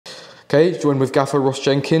Okay, joined with Gaffer Ross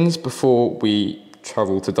Jenkins before we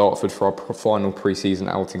travel to Dartford for our final pre-season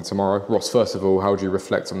outing tomorrow. Ross, first of all, how do you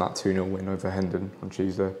reflect on that 2-0 win over Hendon on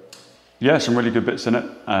Tuesday? Yeah, some really good bits in it.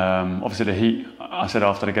 Obviously the heat, I said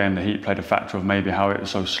after the game, the heat played a factor of maybe how it was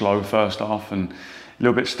so slow first half and a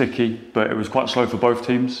little bit sticky, but it was quite slow for both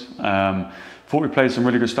teams. Thought we played some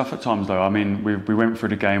really good stuff at times though. I mean, we went through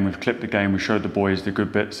the game, we've clipped the game, we showed the boys the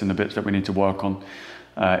good bits and the bits that we need to work on.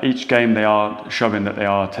 Each game they are showing that they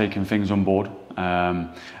are taking things on board.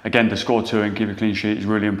 Again, to score 2 and keep a clean sheet is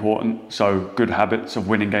really important. So good habits of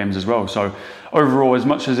winning games as well. So overall, as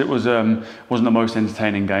much as it was wasn't the most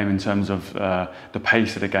entertaining game in terms of the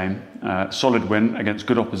pace of the game, solid win against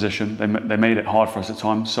good opposition. They made it hard for us at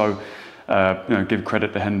times. So give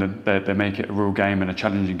credit to Hendon. They make it a real game and a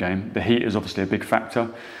challenging game. The heat is obviously a big factor.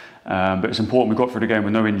 But it's important we got through the game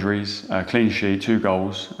with no injuries, clean sheet, 2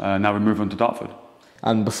 goals. Now we move on to Dartford.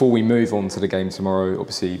 And before we move on to the game tomorrow,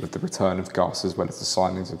 obviously with the return of Gus as well as the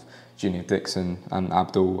signings of Junior Dixon and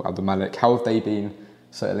Abdul Malik, how have they been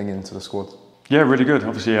settling into the squad? Yeah, really good.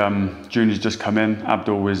 Obviously, Junior's just come in.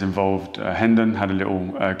 Abdul was involved. Hendon had a little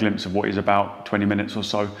glimpse of what he's about, 20 minutes or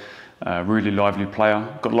so. Really lively player.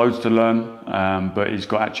 Got loads to learn, but he's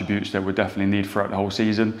got attributes that we definitely need throughout the whole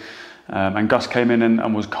season. And Gus came in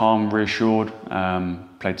and was calm, reassured,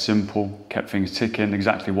 played simple, kept things ticking,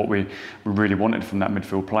 exactly what we really wanted from that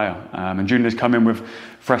midfield player. And Junior's come in with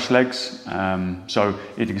fresh legs, so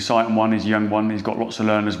he's an exciting one, he's a young one, he's got lots to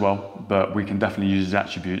learn as well, but we can definitely use his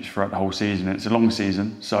attributes throughout the whole season. It's a long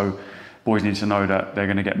season, so boys need to know that they're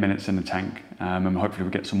going to get minutes in the tank, and hopefully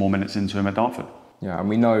we'll get some more minutes into him at Dartford. Yeah, and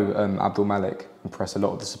we know Abdul Malik impressed a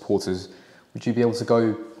lot of the supporters. Would you be able to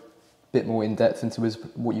go a bit more in depth into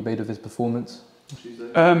what you made of his performance?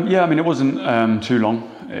 Yeah, I mean, it wasn't too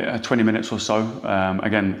long, 20 minutes or so.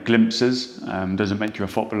 Again, glimpses. Doesn't make you a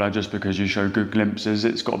footballer just because you show good glimpses.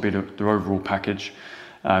 It's got to be the overall package.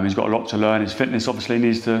 He's got a lot to learn. His fitness obviously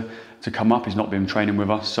needs to come up. He's not been training with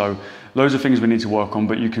us. So loads of things we need to work on,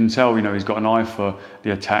 but you can tell, he's got an eye for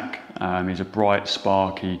the attack. He's a bright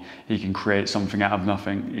spark. He can create something out of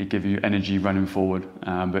nothing. He give you energy running forward.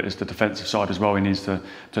 But it's the defensive side as well he needs to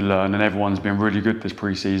learn. And everyone's been really good this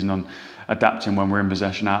pre-season on adapting when we're in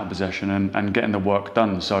possession, out of possession, and getting the work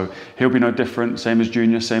done. So he'll be no different, same as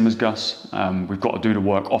Junior, same as Gus. We've got to do the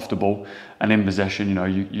work off the ball and in possession.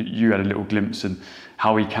 You had a little glimpse in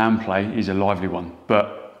how he can play. He's a lively one,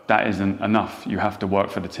 but that isn't enough. You have to work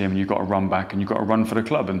for the team and you've got to run back and you've got to run for the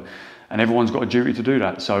club, and everyone's got a duty to do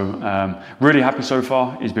that. So really happy so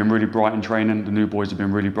far. He's been really bright in training. The new boys have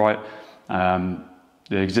been really bright. The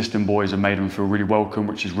existing boys have made him feel really welcome,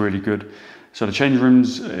 which is really good. So the change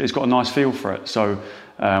rooms, it's got a nice feel for it. So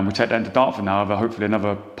we take that into Dartford now, with hopefully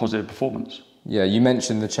another positive performance. Yeah, you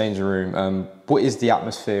mentioned the changing room. What is the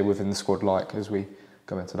atmosphere within the squad like as we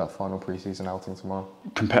go into that final pre-season outing tomorrow?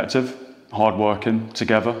 Competitive, hard-working,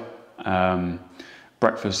 together.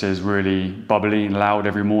 Breakfast is really bubbly and loud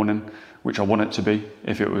every morning, which I want it to be.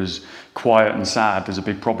 If it was quiet and sad, there's a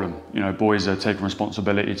big problem. Boys are taking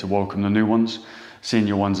responsibility to welcome the new ones.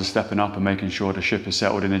 Senior ones are stepping up and making sure the ship is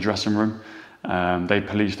settled in the dressing room. They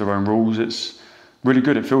police their own rules. It's really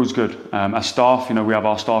good. It feels good. As staff, we have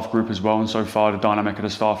our staff group as well, and so far the dynamic of the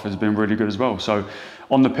staff has been really good as well. So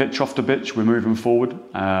on the pitch, off the pitch, we're moving forward.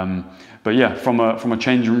 But yeah, from a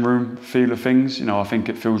changing room feel of things, I think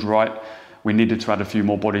it feels right. We needed to add a few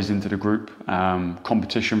more bodies into the group.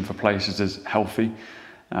 Competition for places is healthy.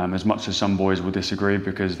 As much as some boys will disagree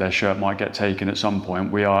because their shirt might get taken at some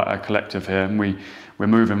point, we are a collective here, and we're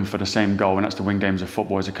moving for the same goal, and that's to win games of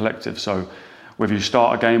football as a collective. So whether you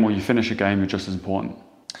start a game or you finish a game, you're just as important.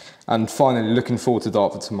 And finally, looking forward to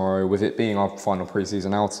Dartford tomorrow, with it being our final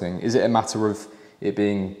pre-season outing, is it a matter of it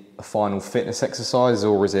being a final fitness exercise,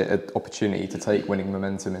 or is it an opportunity to take winning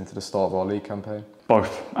momentum into the start of our league campaign?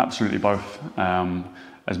 Both, absolutely both.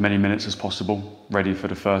 As many minutes as possible, ready for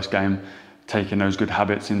the first game, taking those good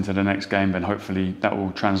habits into the next game, then hopefully that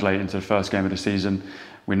will translate into the first game of the season.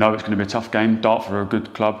 We know it's going to be a tough game. Dartford are a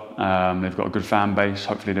good club. They've got a good fan base.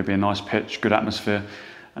 Hopefully there'll be a nice pitch, good atmosphere.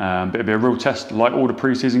 But it'll be a real test, like all the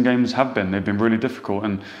pre-season games have been. They've been really difficult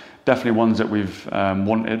and definitely ones that we've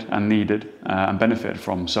wanted and needed and benefited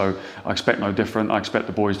from. So I expect no different. I expect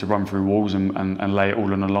the boys to run through walls and lay it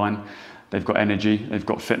all on the line. They've got energy, they've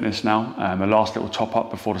got fitness now. The last little top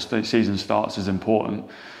up before the season starts is important.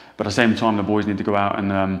 But at the same time, the boys need to go out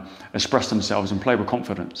and express themselves and play with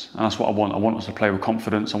confidence. And that's what I want. I want us to play with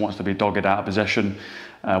confidence. I want us to be dogged out of possession.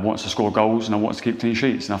 I want us to score goals, and I want us to keep clean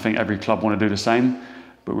sheets. And I think every club want to do the same.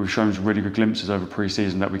 But we've shown some really good glimpses over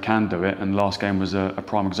pre-season that we can do it. And last game was a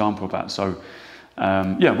prime example of that. So,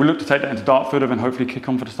 yeah, we look to take that into Dartford and hopefully kick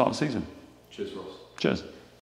on for the start of the season. Cheers, Ross. Cheers.